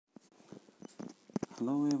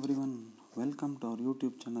Hello everyone, welcome to our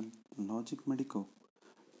YouTube channel Logic Medico.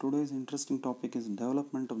 Today's interesting topic is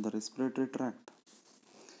development of the respiratory tract.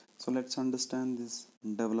 So let's understand this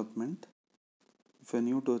development. If you are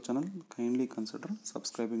new to our channel, kindly consider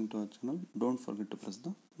subscribing to our channel. Don't forget to press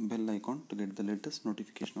the bell icon to get the latest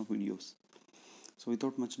notification of videos. So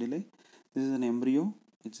without much delay, this is an embryo.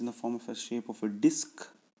 It's in the form of a shape of a disc.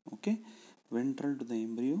 Okay, ventral to the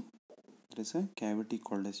embryo, there is a cavity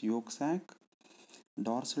called as yolk sac.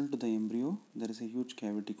 Dorsal to the embryo, there is a huge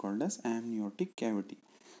cavity called as amniotic cavity.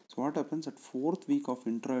 So what happens at 4th week of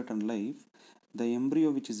intrauterine life, the embryo,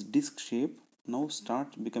 which is disc shape, now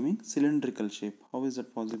starts becoming cylindrical shape. How is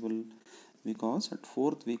that possible? Because at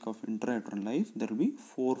 4th week of intrauterine life, there will be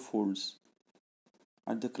 4 folds.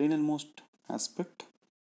 At the cranialmost aspect,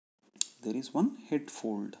 there is one head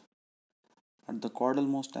fold. At the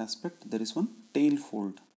caudalmost aspect, there is one tail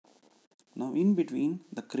fold. Now in between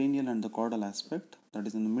the cranial and the caudal aspect, that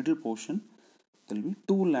is in the middle portion, there will be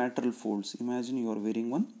 2 lateral folds. Imagine you are wearing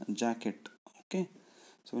one jacket. Okay,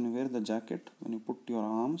 so when you wear the jacket, when you put your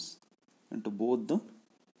arms into both the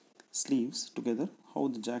sleeves together, how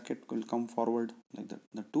the jacket will come forward like that,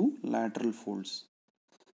 the 2 lateral folds.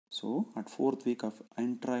 So at 4th week of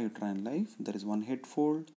intrauterine life, there is one head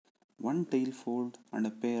fold, one tail fold and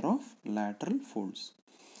a pair of lateral folds.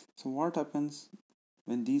 So what happens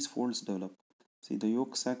when these folds develop? See, the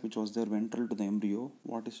yolk sac which was there ventral to the embryo,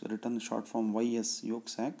 what is written short form YS, yolk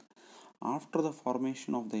sac. After the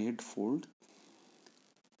formation of the head fold,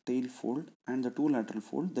 tail fold and the 2 lateral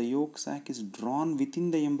fold, the yolk sac is drawn within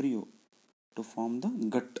the embryo to form the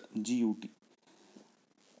gut, GUT.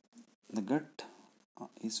 The gut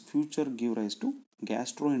is future give rise to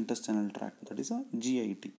gastrointestinal tract, that is a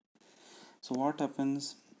GIT. So what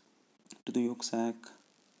happens to the yolk sac?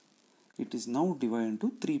 It is now divided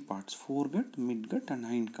into 3 parts: foregut, midgut and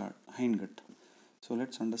hindgut. So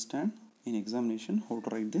let's understand in examination how to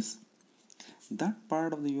write this. That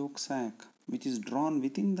part of the yolk sac which is drawn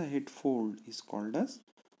within the head fold is called as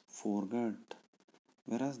foregut,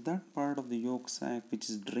 whereas that part of the yolk sac which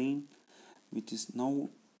is drained, which is now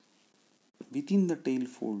within the tail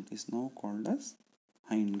fold, is now called as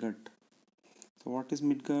hindgut. So what is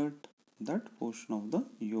midgut? That portion of the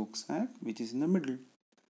yolk sac which is in the middle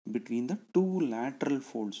between the 2 lateral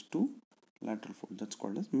folds, that's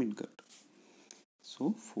called as midgut.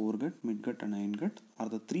 So foregut, midgut and hindgut are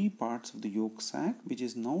the 3 parts of the yolk sac which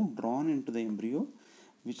is now drawn into the embryo,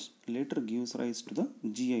 which later gives rise to the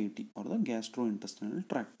GIT or the gastrointestinal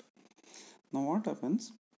tract. Now what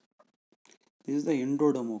happens? This is the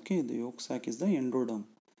endoderm. Okay, the yolk sac is the endoderm.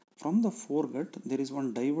 From the foregut, there is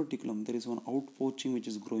one diverticulum, there is one outpouching which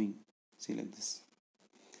is growing. See, like this.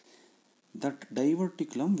 That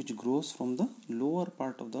diverticulum which grows from the lower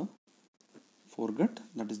part of the foregut,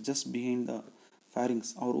 that is just behind the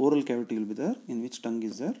pharynx. Our oral cavity will be there, in which tongue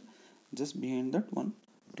is there. Just behind that one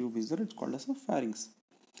tube is there, it's called as a pharynx.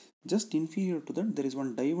 Just inferior to that, there is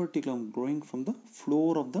one diverticulum growing from the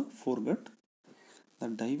floor of the foregut. The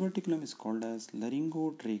diverticulum is called as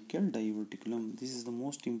laryngotracheal diverticulum. This is the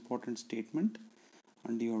most important statement,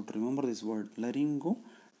 and you have to remember this word.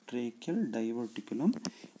 Laryngotracheal diverticulum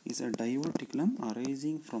is a diverticulum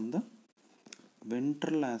arising from the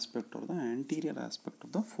ventral aspect or the anterior aspect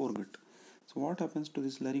of the foregut. So what happens to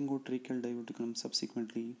this laryngotracheal diverticulum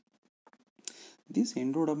subsequently? This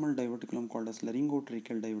endodermal diverticulum called as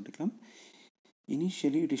laryngotracheal diverticulum,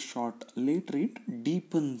 initially it is short, later it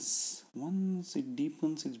deepens. Once it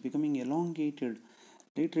deepens, it's becoming elongated.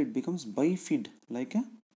 Later it becomes bifid, like a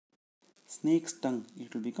snake's tongue.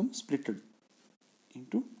 It will become splitted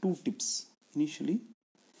into 2 tips. Initially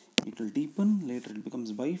it will deepen, later it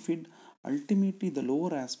becomes bifid. Ultimately the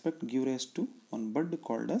lower aspect gives rise to one bud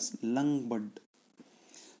called as lung bud.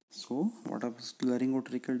 So what happens to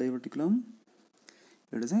laryngotracheal diverticulum?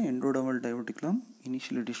 It is an endodermal diverticulum.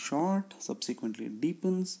 Initially it is short, subsequently it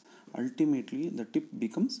deepens, ultimately the tip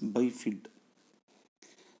becomes bifid.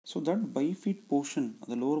 So that bifid portion,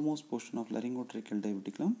 the lowermost portion of laryngotracheal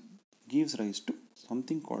diverticulum, gives rise to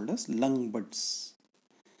something called as lung buds.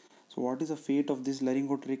 So what is the fate of this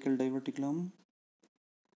laryngotracheal diverticulum?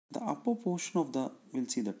 The upper portion of the, we'll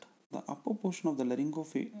see that, the upper portion of the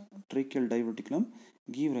laryngotracheal diverticulum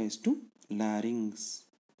give rise to larynx.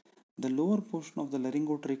 The lower portion of the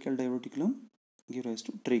laryngotracheal diverticulum give rise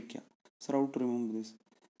to trachea. So how to remember this?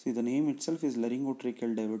 See, the name itself is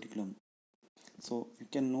laryngotracheal diverticulum. So you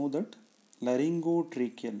can know that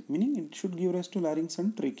laryngotracheal, meaning it should give rise to larynx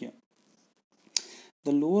and trachea.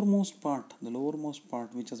 The lowermost part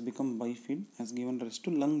which has become bifid has given rise to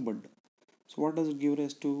lung bud. So what does it give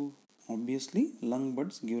rise to? Obviously lung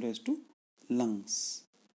buds give rise to lungs.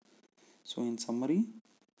 So in summary,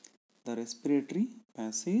 the respiratory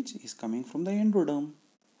passage is coming from the endoderm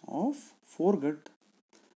of foregut.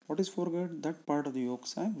 What is foregut? That part of the yolk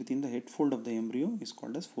sac within the head fold of the embryo is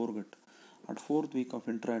called as foregut. At 4th week of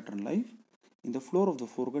intrauterine life, in the floor of the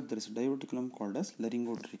foregut there is a diverticulum called as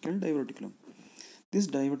laryngotracheal diverticulum. This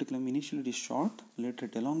diverticulum initially is short, later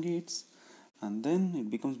it elongates, and then it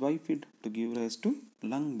becomes bifid to give rise to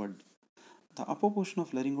lung bud. The upper portion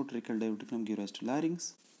of laryngotracheal diverticulum gives rise to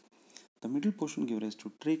larynx. The middle portion gives rise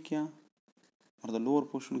to trachea, or the lower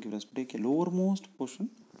portion gives rise to trachea. Lowermost portion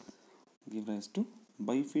gives rise to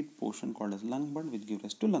bifid portion called as lung bud, which gives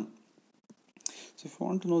rise to lung. So if you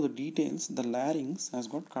want to know the details, the larynx has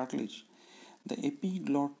got cartilage. The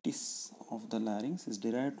epiglottis of the larynx is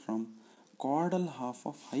derived from caudal half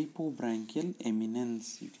of hypobranchial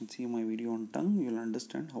eminence. You can see my video on tongue, you will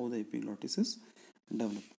understand how the epiglottis is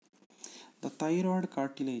developed. The thyroid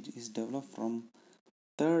cartilage is developed from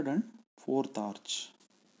third and fourth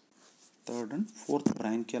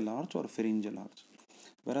branchial arch or pharyngeal arch,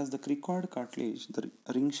 whereas the cricoid cartilage, the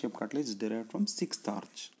ring-shaped cartilage, is derived from sixth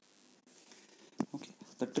arch. Okay,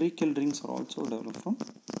 the tracheal rings are also developed from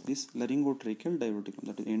this laryngotracheal diverticulum,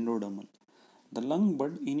 that is endodermal. The lung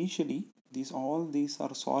bud, initially all these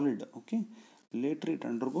are solid. Okay, later it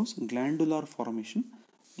undergoes glandular formation.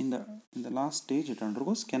 In the last stage it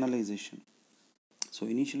undergoes canalization. So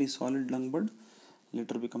initially solid lung bud,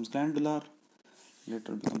 later becomes glandular,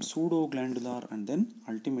 later becomes pseudo-glandular, and then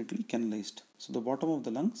ultimately canalized. So the bottom of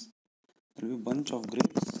the lungs, there will be a bunch of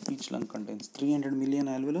grapes. Each lung contains 300 million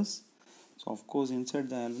alveolus. So of course inside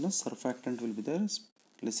the alveolus surfactant will be there,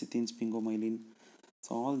 lecithin, sphingomyelin.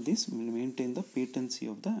 So all this will maintain the patency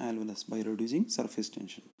of the alveolus by reducing surface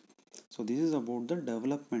tension. So this is about the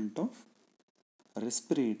development of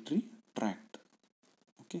respiratory tract.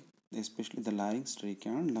 Okay, especially the larynx,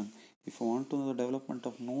 trachea and lung. If you want to know the development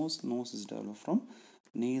of nose is developed from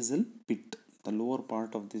nasal pit. The lower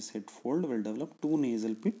part of this head fold will develop two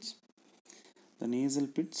nasal pits. The nasal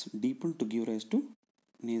pits deepen to give rise to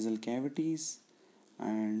nasal cavities,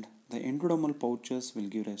 and the endodermal pouches will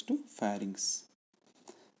give rise to pharynx.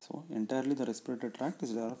 So entirely the respiratory tract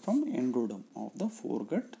is derived from endoderm of the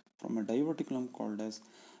foregut from a diverticulum called as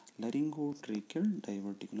laryngotracheal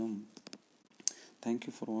diverticulum. Thank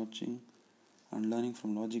you for watching and learning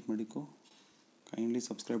from Logic Medico. Kindly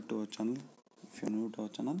subscribe to our channel if you are new to our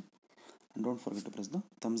channel, and don't forget to press the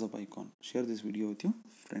thumbs up icon. Share this video with your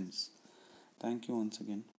friends. Thank you once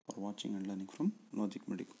again for watching and learning from Logic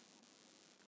Medico.